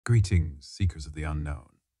Greetings, seekers of the unknown.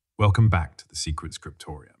 Welcome back to the Secret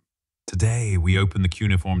Scriptorium. Today, we open the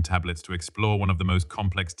cuneiform tablets to explore one of the most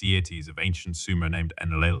complex deities of ancient Sumer named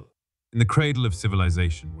Enlil. In the cradle of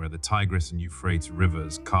civilization, where the Tigris and Euphrates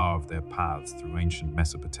rivers carved their paths through ancient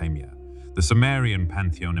Mesopotamia, the Sumerian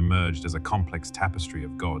pantheon emerged as a complex tapestry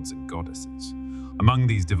of gods and goddesses. Among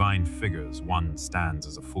these divine figures, one stands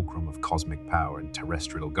as a fulcrum of cosmic power and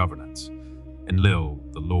terrestrial governance: Enlil,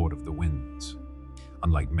 the Lord of the Winds.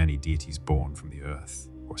 Unlike many deities born from the earth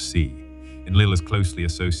or sea, Enlil is closely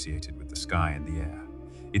associated with the sky and the air.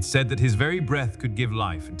 It's said that his very breath could give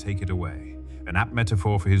life and take it away, an apt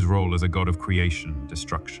metaphor for his role as a god of creation and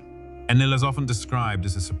destruction. Enlil is often described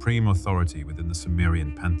as a supreme authority within the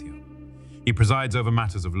Sumerian pantheon. He presides over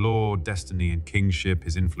matters of law, destiny, and kingship,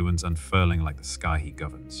 his influence unfurling like the sky he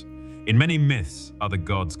governs. In many myths, other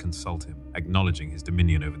gods consult him, acknowledging his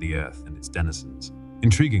dominion over the earth and its denizens.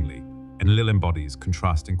 Intriguingly, Enlil embodies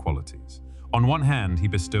contrasting qualities. On one hand, he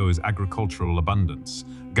bestows agricultural abundance,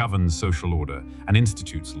 governs social order, and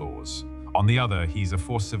institutes laws. On the other, he's a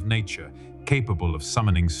force of nature, capable of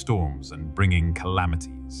summoning storms and bringing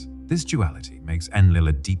calamities. This duality makes Enlil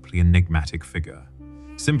a deeply enigmatic figure,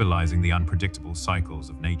 symbolizing the unpredictable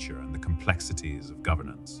cycles of nature and the complexities of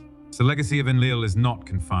governance. The legacy of Enlil is not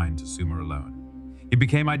confined to Sumer alone. He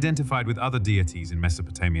became identified with other deities in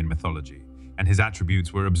Mesopotamian mythology, and his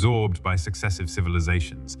attributes were absorbed by successive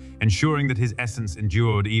civilizations, ensuring that his essence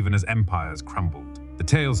endured even as empires crumbled. The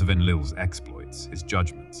tales of Enlil's exploits, his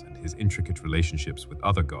judgments, and his intricate relationships with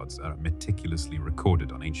other gods are meticulously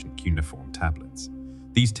recorded on ancient cuneiform tablets.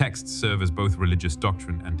 These texts serve as both religious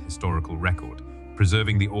doctrine and historical record,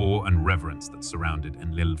 preserving the awe and reverence that surrounded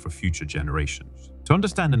Enlil for future generations. To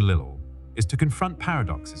understand Enlil is to confront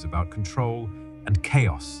paradoxes about control and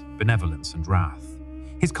chaos, benevolence and wrath.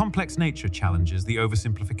 His complex nature challenges the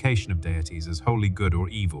oversimplification of deities as wholly good or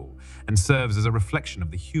evil, and serves as a reflection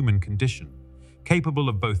of the human condition, capable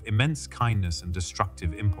of both immense kindness and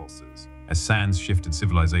destructive impulses. As sands shifted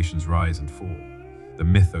civilizations rise and fall, the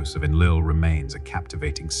mythos of Enlil remains a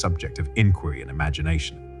captivating subject of inquiry and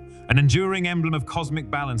imagination, an enduring emblem of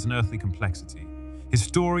cosmic balance and earthly complexity. His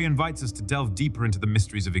story invites us to delve deeper into the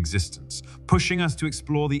mysteries of existence, pushing us to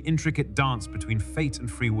explore the intricate dance between fate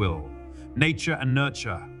and free will, nature and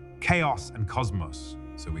nurture, chaos and cosmos.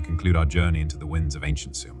 So we conclude our journey into the winds of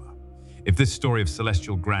ancient Sumer. If this story of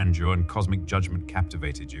celestial grandeur and cosmic judgment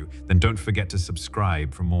captivated you, then don't forget to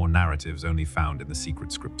subscribe for more narratives only found in the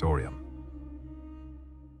Secret Scriptorium.